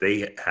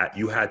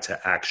 you had to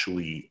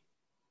actually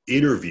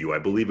interview, I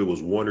believe it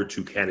was 1 or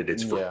 2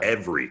 candidates for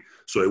every.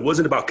 So it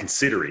wasn't about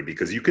considering,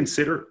 because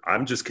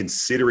I'm just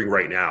considering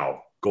right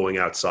now going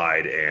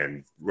outside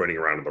and running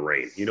around in the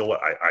rain. You know what?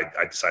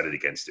 I decided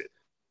against it.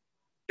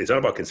 It's not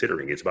about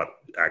considering. It's about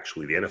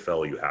actually the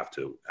NFL. You have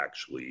to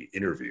actually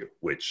interview,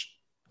 which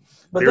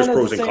there's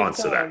pros and cons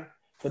to that.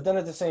 But then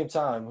at the same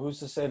time, who's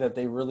to say that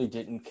they really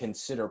didn't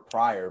consider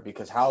prior?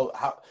 Because how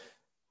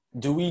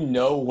do we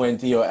know when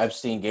Theo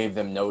Epstein gave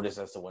them notice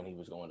as to when he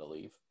was going to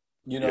leave?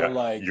 You know,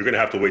 like you're going to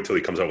have to wait till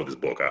he comes out with his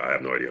book. I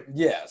have no idea.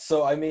 Yeah.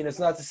 So, I mean, it's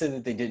not to say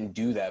that they didn't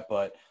do that,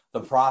 but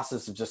the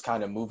process of just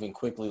kind of moving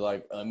quickly,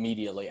 like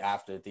immediately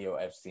after Theo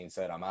Epstein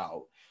said, I'm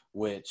out,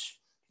 which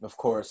of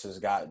course has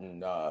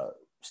gotten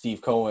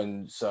Steve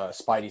Cohen's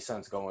spidey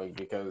sense going,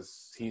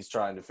 because he's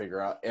trying to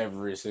figure out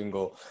every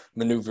single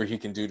maneuver he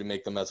can do to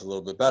make the Mets a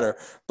little bit better.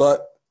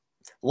 But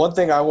one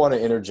thing I want to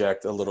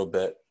interject a little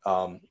bit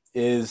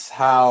is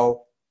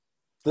how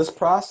this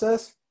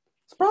process,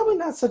 it's probably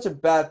not such a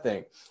bad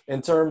thing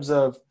in terms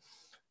of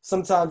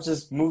sometimes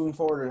just moving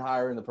forward and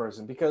hiring the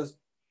person. Because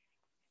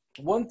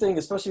one thing,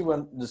 especially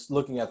when just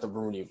looking at the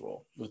Rooney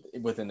Rule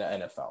within the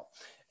NFL,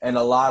 and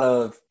a lot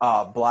of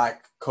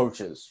black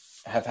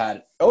coaches have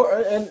had,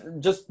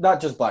 and just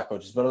not just black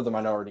coaches, but other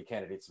minority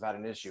candidates have had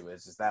an issue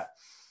is that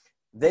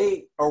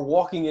they are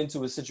walking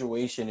into a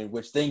situation in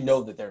which they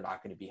know that they're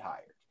not going to be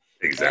hired.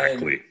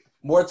 Exactly. And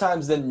more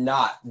times than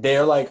not,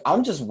 they're like,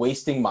 I'm just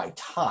wasting my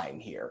time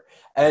here.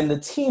 And the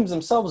teams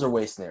themselves are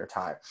wasting their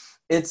time.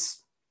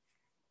 It's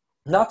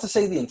not to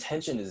say the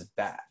intention is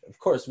bad. Of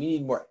course, we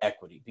need more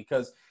equity,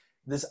 because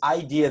this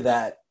idea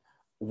that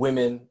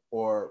women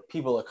or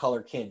people of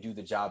color can't do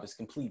the job is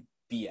complete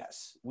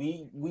BS.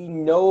 We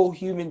know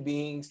human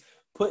beings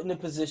put in a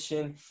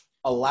position,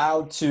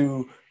 allowed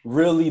to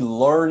really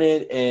learn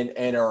it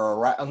and are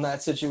around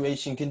that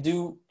situation, can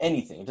do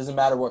anything. It doesn't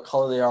matter what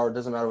color they are. It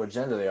doesn't matter what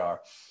gender they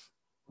are.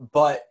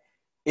 But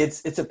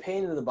it's a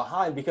pain in the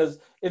behind, because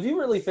if you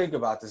really think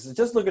about this, it's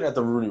just looking at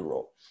the Rooney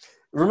Rule.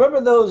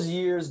 Remember those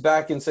years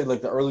back in, say,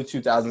 like the early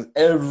 2000s,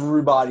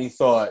 everybody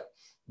thought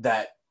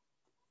that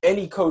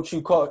any coach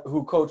who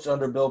coached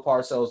under Bill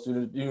Parcells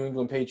through the New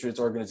England Patriots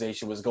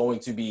organization was going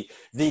to be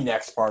the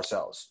next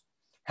Parcells.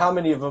 How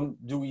many of them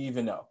do we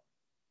even know?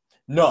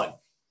 None.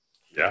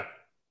 Yeah.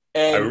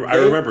 And I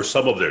remember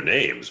some of their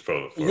names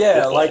for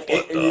football, like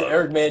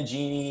Eric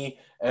Mangini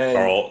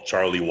and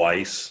Charlie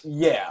Weiss.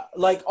 Yeah,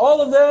 like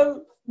all of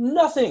them,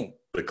 nothing.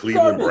 The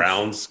Cleveland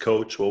Browns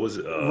coach, what was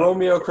it?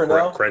 Romeo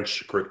Crennel.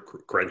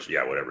 Crench,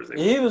 yeah, whatever his name.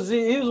 He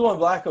was one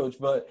black coach,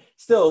 but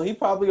still, he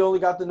probably only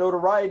got the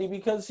notoriety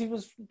because he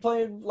was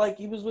playing like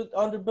he was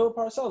under Bill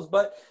Parcells.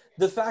 But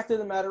the fact of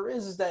the matter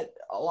is that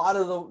a lot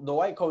of the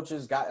white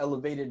coaches got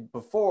elevated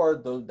before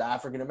the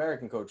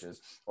African-American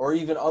coaches, or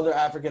even other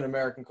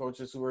African-American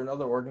coaches who were in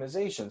other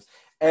organizations.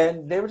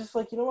 And they were just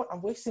like, you know what,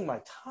 I'm wasting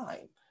my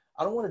time.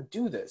 I don't want to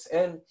do this.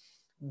 And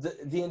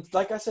the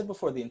like I said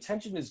before, the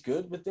intention is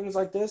good with things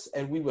like this,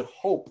 and we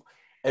hope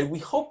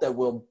that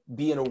we'll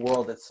be in a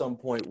world at some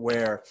point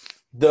where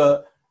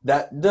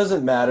that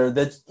doesn't matter.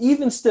 That's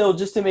even still,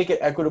 just to make it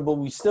equitable,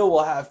 we still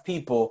will have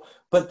people,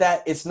 but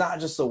that it's not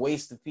just a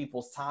waste of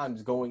people's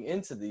times going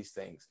into these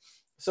things.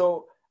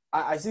 So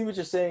I see what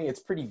you're saying.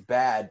 It's pretty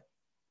bad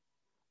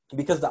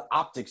because the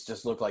optics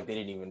just look like they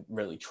didn't even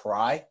really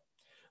try.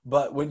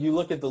 But when you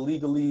look at the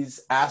legalese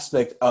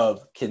aspect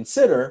of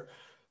consider,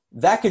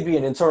 that could be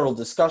an internal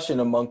discussion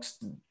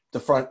amongst the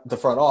front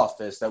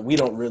office that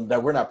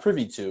we're not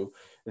privy to,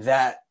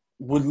 that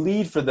would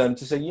lead for them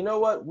to say, you know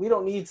what, we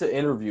don't need to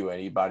interview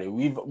anybody.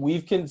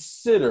 We've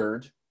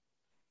considered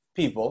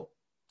people,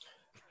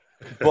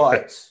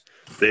 but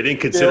they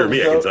didn't consider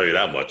me. I can tell you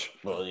that much.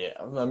 Well, yeah,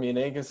 I mean,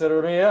 they didn't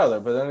consider me either.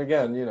 But then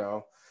again, you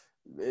know,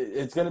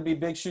 it's going to be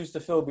big shoes to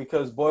fill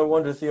because boy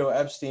wonder Theo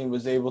Epstein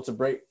was able to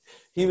put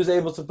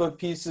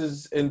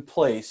pieces in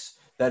place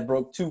that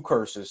broke 2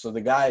 curses. So the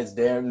guy is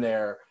damn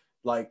near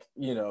like,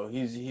 you know,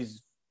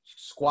 he's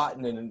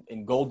squatting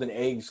and golden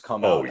eggs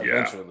come out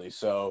eventually.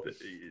 So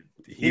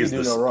he can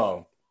do no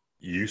wrong.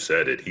 You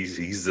said it.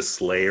 He's the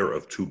slayer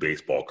of 2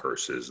 baseball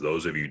curses.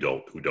 Those of you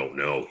who don't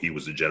know, he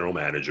was the general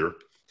manager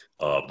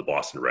of the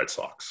Boston Red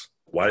Sox.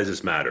 Why does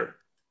this matter?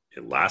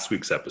 In last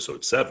week's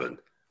episode 7,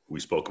 we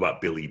spoke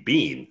about Billy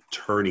Beane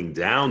turning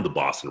down the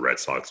Boston Red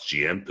Sox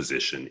GM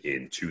position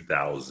in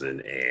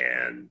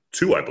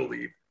 2002, I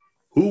believe.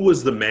 Who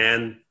was the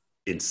man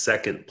in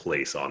second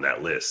place on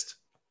that list?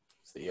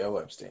 Theo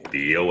Epstein.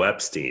 Theo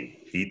Epstein.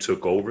 He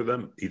took over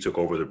them. He took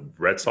over the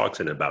Red Sox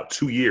in about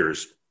 2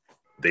 years.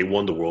 They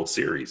won the World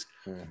Series.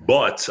 Mm-hmm.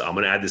 But I'm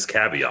going to add this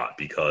caveat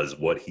because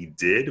what he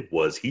did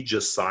was he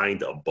just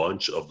signed a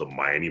bunch of the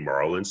Miami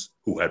Marlins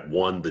who had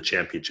won the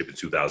championship in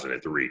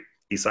 2003.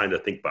 He signed, I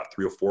think, about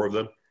 3 or 4 of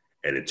them.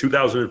 And in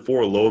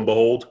 2004, lo and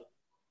behold,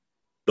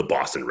 the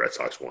Boston Red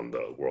Sox won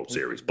the World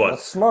Series. But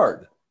that's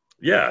smart.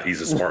 Yeah, he's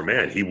a smart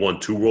man. He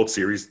won 2 World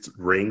Series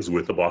rings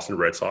with the Boston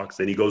Red Sox.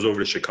 Then he goes over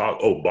to Chicago.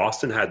 Oh,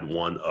 Boston had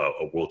won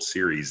a World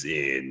Series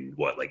in,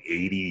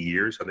 80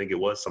 years? I think it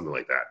was, something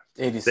like that.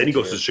 Then he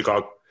goes to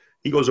Chicago.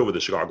 He goes over to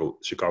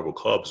Chicago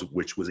Cubs,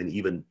 which was an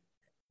even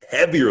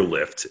heavier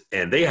lift.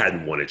 And they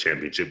hadn't won a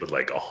championship in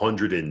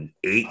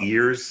 108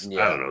 years.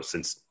 Yeah. I don't know,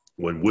 since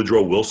when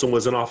Woodrow Wilson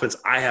was in office.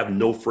 I have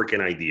no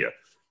freaking idea.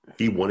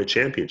 He won a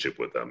championship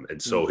with them.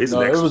 And so it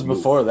was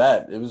before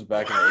that. It was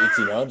back in the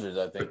 1800s,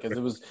 I think. Because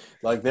it was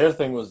like their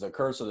thing was the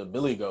curse of the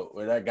Billy Goat,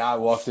 where that guy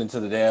walked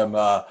into the damn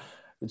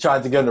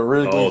tried to get into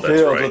Wrigley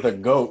Field with a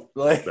goat.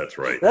 Like, that's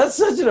right. That's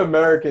such an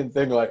American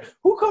thing. Like,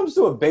 who comes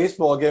to a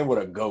baseball game with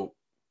a goat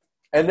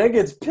and then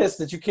gets pissed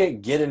that you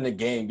can't get in the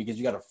game because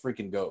you got a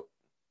freaking goat?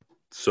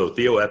 So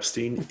Theo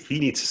Epstein, he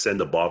needs to send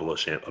a bottle of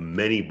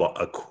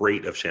a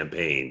crate of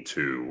champagne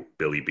to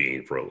Billy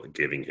Beane for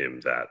giving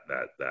him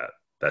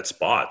that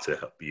spot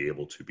to be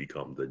able to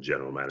become the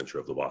general manager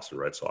of the Boston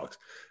Red Sox.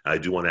 And I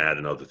do want to add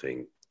another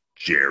thing.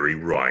 Jerry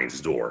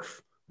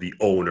Reinsdorf, the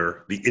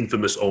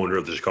infamous owner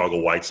of the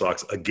Chicago White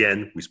Sox.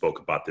 Again, we spoke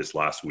about this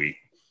last week.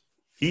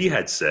 He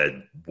had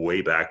said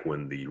way back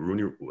when the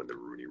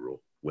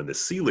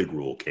C-League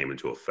rule came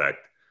into effect,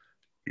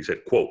 he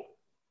said, quote,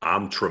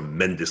 "I'm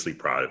tremendously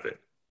proud of it.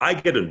 I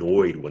get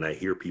annoyed when I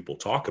hear people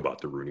talk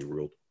about the Rooney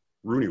rule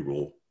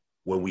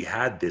when we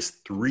had this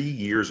 3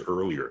 years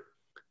earlier.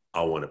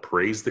 I want to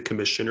praise the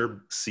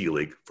commissioner,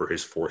 Selig, for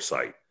his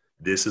foresight.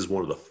 This is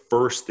one of the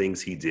first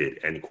things he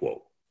did," end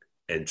quote.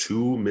 And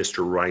to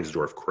Mr.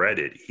 Reinsdorf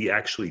credit, he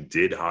actually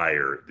did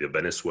hire the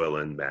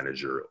Venezuelan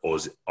manager,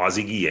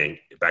 Ozzie Guillen,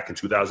 back in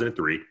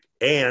 2003.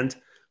 And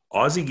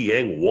Ozzie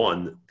Guillen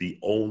won the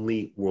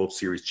only World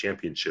Series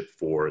championship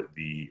for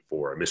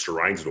Mr.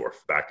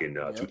 Reinsdorf back in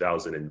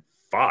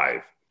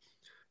 2005.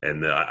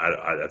 And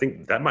I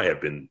think that might have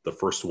been the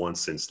first one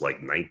since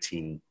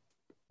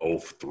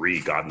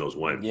 1903, God knows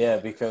when. Yeah,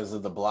 because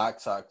of the Black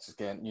Sox,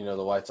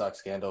 the White Sox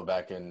scandal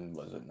back in,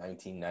 was it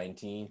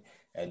 1919?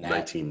 And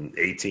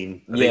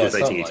 1918. I think it was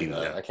 1918.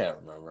 Like I can't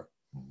remember.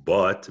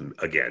 But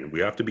again, we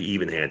have to be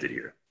even-handed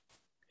here.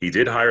 He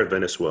did hire a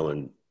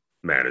Venezuelan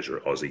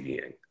manager, Ozzie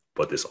Guillen.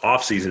 But this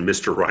offseason,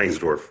 Mr.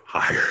 Reinsdorf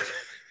hired.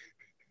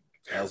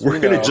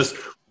 We're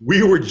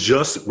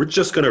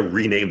just gonna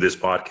rename this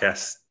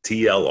podcast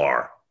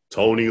TLR,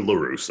 Tony La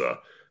Russa.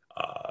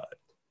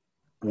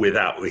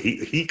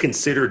 He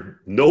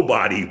considered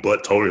nobody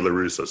but Tony La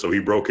Russa, so he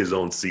broke his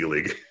own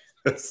C-League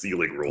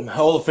rule. I'm a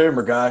Hall of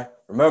Famer guy.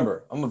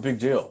 Remember, I'm a big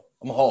deal.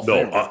 I'm a Hall of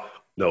Famer.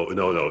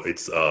 No.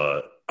 It's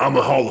I'm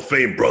a Hall of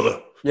Fame,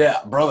 brother.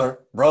 Yeah, brother.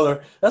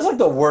 That's like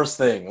the worst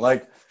thing.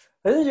 Like,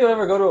 didn't you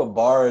ever go to a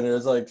bar and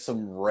there's like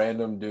some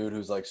random dude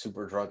who's like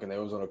super drunk and they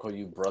always want to call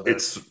you brother?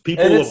 It's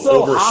people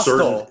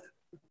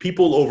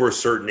over a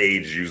certain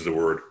age use the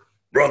word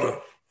brother.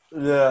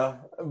 Yeah,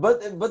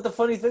 But the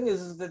funny thing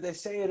is that they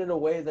say it in a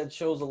way that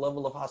shows a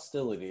level of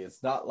hostility.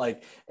 It's not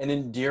like an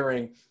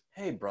endearing,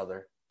 "Hey,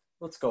 brother,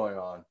 what's going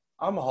on?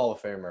 I'm a Hall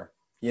of Famer.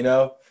 You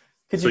know,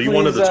 could So you you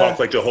wanted please?" to talk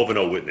like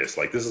Jehovah's Witness,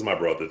 like this is my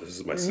brother, this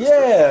is my sister.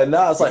 Yeah,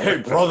 no, it's like,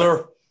 "Hey,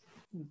 brother."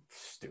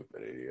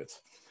 Stupid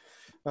idiots.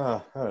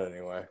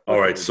 Anyway. All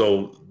right,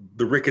 so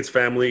the Ricketts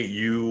family,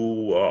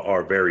 you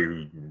are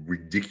very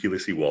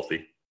ridiculously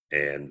wealthy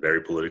and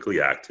very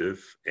politically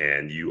active,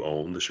 and you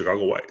own the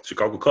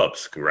Chicago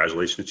Cubs.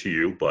 Congratulations to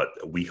you, but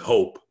we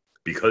hope,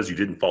 because you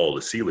didn't follow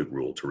the Selig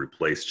rule, to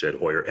replace Jed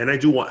Hoyer. And I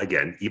do want,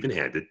 again,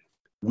 even-handed,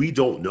 we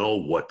don't know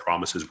what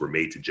promises were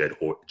made to Jed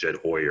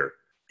Hoyer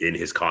in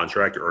his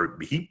contract, or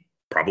he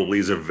probably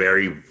is a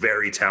very,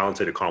 very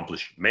talented,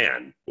 accomplished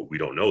man, but we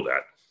don't know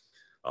that.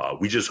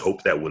 We just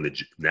hope that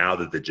now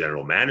that the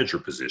general manager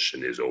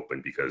position is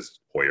open because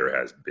Hoyer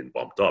has been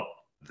bumped up,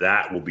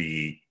 that will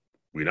be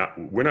we're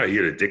not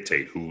here to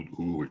dictate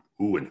who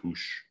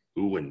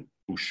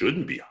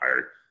shouldn't be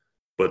hired,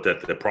 but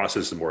that the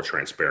process is more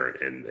transparent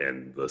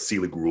and the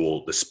Selig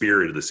rule, the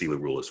spirit of the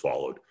Selig rule, is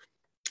followed.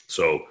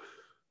 So,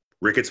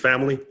 Ricketts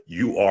family,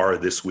 you are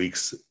this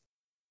week's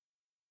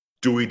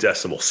Dewey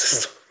Decimal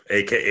System,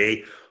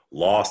 aka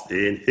lost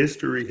in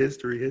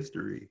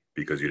history,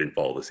 because you didn't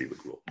follow the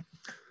Selig rule.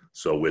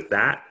 So with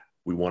that,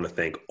 we want to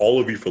thank all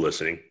of you for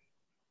listening.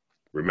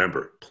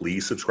 Remember,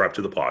 please subscribe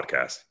to the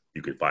podcast.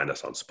 You can find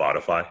us on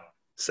Spotify,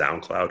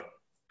 SoundCloud,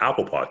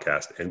 Apple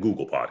Podcast, and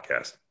Google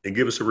Podcast, and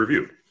give us a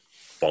review.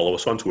 Follow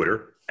us on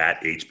Twitter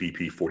at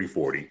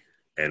HBP4040,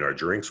 and our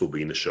drinks will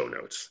be in the show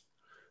notes.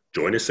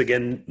 Join us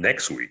again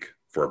next week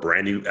for a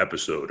brand new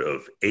episode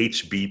of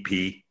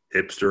HBP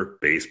Hipster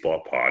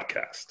Baseball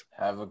Podcast.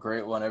 Have a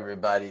great one,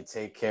 everybody.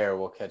 Take care.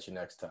 We'll catch you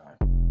next time.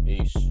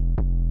 Peace.